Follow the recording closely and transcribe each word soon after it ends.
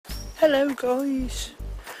Hello guys.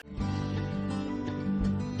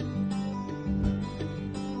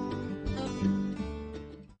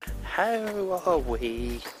 How are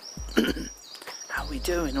we? How we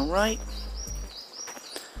doing, alright?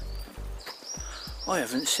 I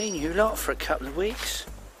haven't seen you lot for a couple of weeks.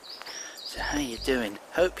 So how you doing?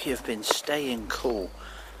 Hope you've been staying cool.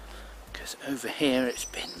 Because over here it's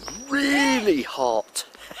been really hot.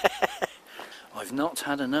 I've not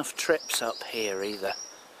had enough trips up here either.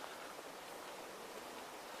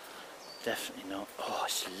 Definitely not. Oh,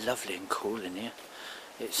 it's lovely and cool in here.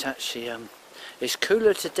 It's actually it's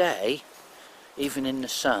cooler today, even in the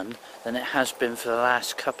sun, than it has been for the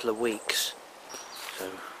last couple of weeks. So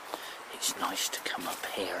it's nice to come up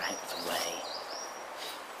here out of the way.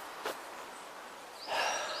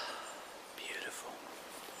 Beautiful,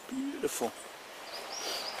 beautiful.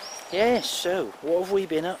 Yes. So what have we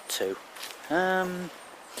been up to?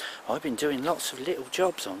 I've been doing lots of little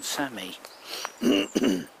jobs on Sammy.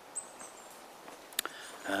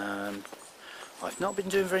 I've not been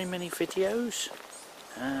doing very many videos.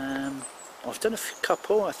 I've done a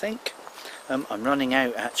couple, I think. I'm running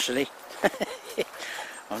out actually.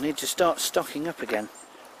 I need to start stocking up again.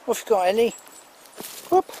 What have you got, Ellie?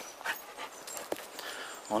 Whoop.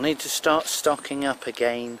 I'll need to start stocking up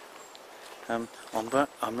again. I'm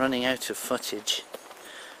running out of footage.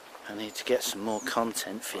 I need to get some more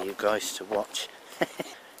content for you guys to watch.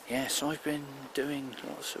 Yes, I've been doing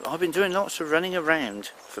lots of running around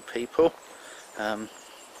for people. There's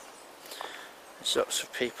lots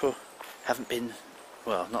of people haven't been,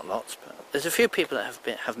 well, not lots, but there's a few people that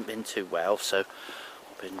haven't been too well. So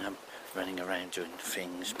I've been running around doing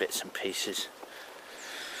things, bits and pieces,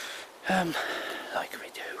 like we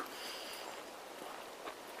do.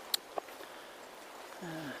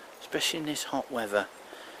 Especially in this hot weather.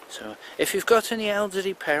 So if you've got any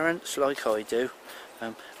elderly parents like I do,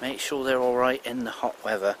 make sure they're alright in the hot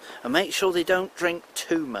weather, and make sure they don't drink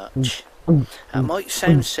too much. That might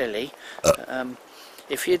sound silly.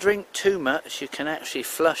 If you drink too much, you can actually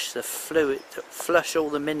flush the fluid, flush all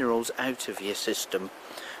the minerals out of your system,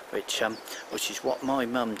 which is what my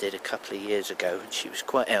mum did a couple of years ago. And she was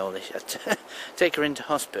quite ill. They had to take her into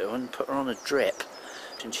hospital and put her on a drip,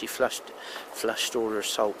 and she flushed all her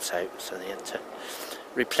salts out. So they had to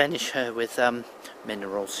replenish her with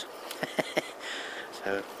minerals.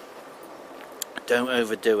 So don't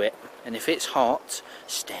overdo it, and if it's hot,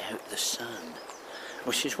 stay out the sun,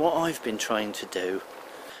 which is what I've been trying to do.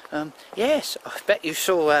 Yes, I bet you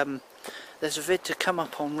saw there's a vid to come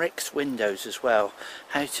up on Rick's windows as well,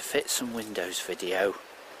 how to fit some windows video.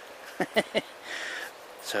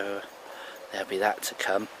 So there'll be that to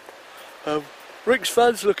come. Rick's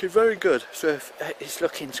fan's looking very good, so it's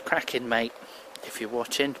looking cracking, mate, if you're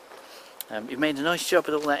watching. You made a nice job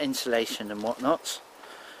with all that insulation and whatnot.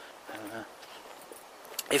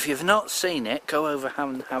 If you've not seen it, go over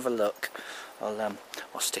and have a look. I'll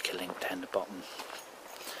stick a link down the bottom,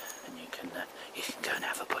 and you can go and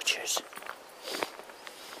have a butcher's.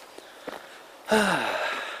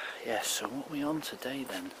 Yes. So what are we on today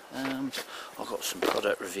then? I've got some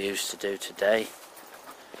product reviews to do today.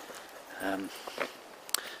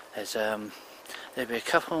 There'll be a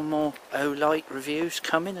couple more Olight reviews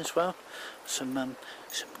coming as well. Some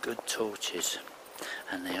good torches,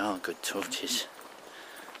 and they are good torches.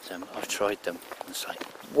 So I've tried them. It's like,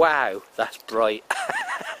 wow, that's bright.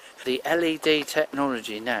 The LED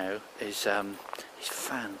technology now is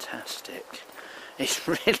fantastic. It's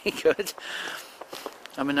really good.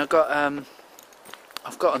 I mean, I've got an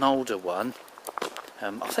older one.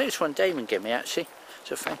 I think it's one Damon gave me actually.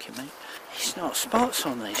 So thank you, mate. It's not spots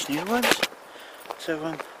on these new ones.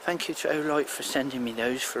 So thank you to Olight for sending me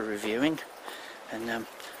those for reviewing, and they're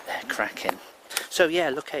cracking. So yeah,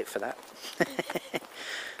 look out for that.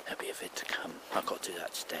 There'll be a vid to come. I've got to do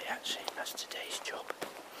that today actually. That's today's job.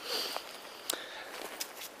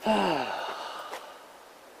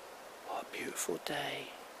 What a beautiful day.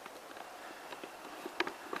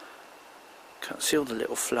 Can't see all the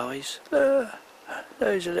little flies.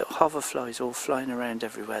 Those are little hoverflies all flying around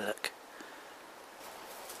everywhere, look.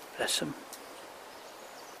 Bless them.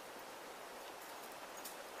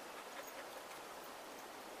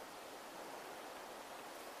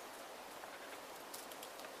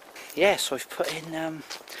 Yes, I've put a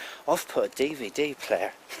DVD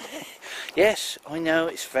player. Yes, I know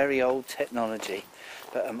it's very old technology,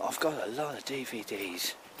 but I've got a lot of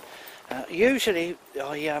DVDs. Usually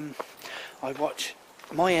I watch,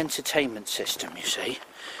 my entertainment system, you see,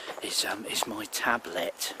 is my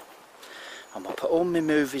tablet. I put all my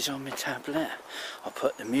movies on my tablet, I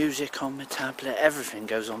put the music on my tablet, everything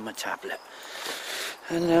goes on my tablet.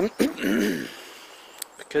 And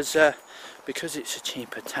because it's a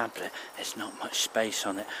cheaper tablet, there's not much space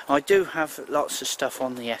on it. I do have lots of stuff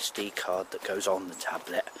on the SD card that goes on the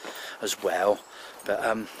tablet as well, but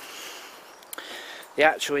the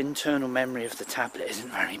actual internal memory of the tablet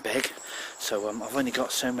isn't very big, so I've only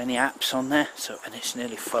got so many apps on there, and it's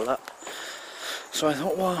nearly full up. So I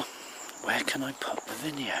thought, well, where can I put the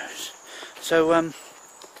videos? So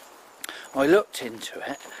I looked into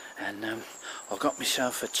it, and I got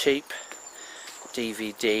myself a cheap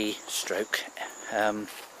DVD stroke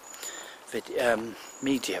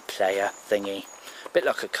media player thingy, a bit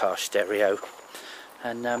like a car stereo,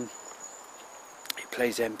 and it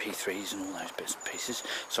plays MP3s and all those bits and pieces,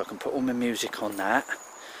 so I can put all my music on that,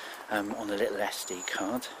 on a little SD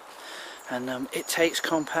card, and it takes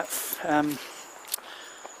compact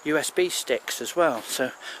USB sticks as well,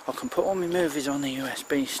 so I can put all my movies on the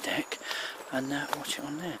USB stick and watch it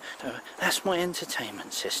on there. So that's my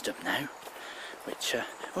entertainment system now, which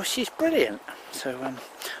is brilliant. So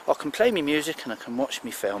I can play my music and I can watch my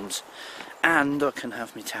films, and I can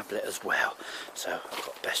have my tablet as well. So I've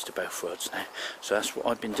got best of both worlds now. So that's what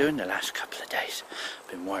I've been doing the last couple of days. I've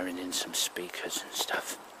been wiring in some speakers and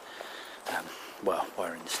stuff. Well,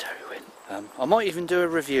 wiring the stereo in. I might even do a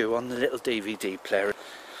review on the little DVD player.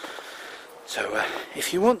 So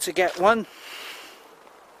if you want to get one,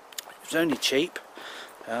 it's only cheap.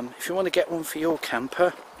 If you want to get one for your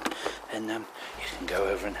camper, then you can go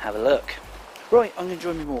over and have a look. Right, I'm going to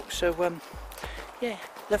join my walk. So yeah,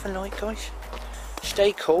 love and light, guys.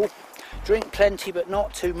 Stay cool, drink plenty but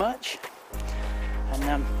not too much,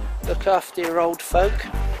 and look after your old folk,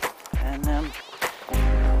 and